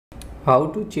How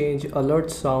to change alert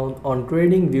sound on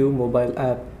Tradingview mobile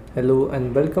app. Hello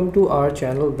and welcome to our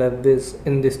channel Whizz.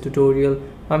 In this tutorial,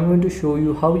 I'm going to show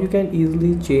you how you can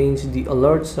easily change the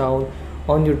alert sound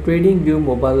on your Tradingview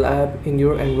mobile app in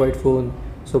your Android phone.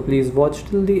 So please watch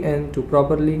till the end to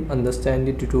properly understand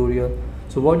the tutorial.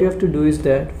 So what you have to do is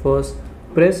that first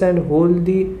press and hold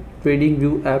the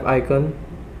Tradingview app icon,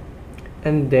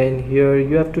 and then here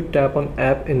you have to tap on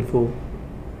app info.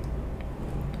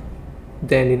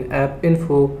 Then in app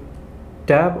info,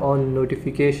 tap on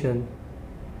notification,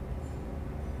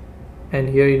 and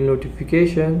here in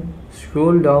notification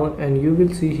scroll down and you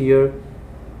will see here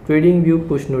Tradingview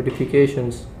push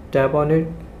notifications. Tap on it,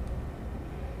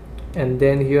 and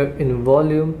then here in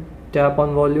volume, tap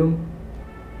on volume,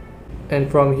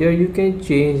 and from here you can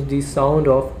change the sound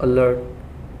of alert.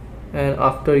 And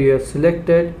after you have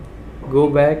selected,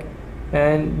 go back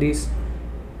and this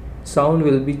sound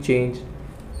will be changed.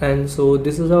 And so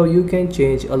this is how you can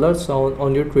change alert sound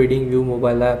on your Tradingview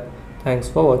mobile app. Thanks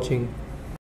for watching.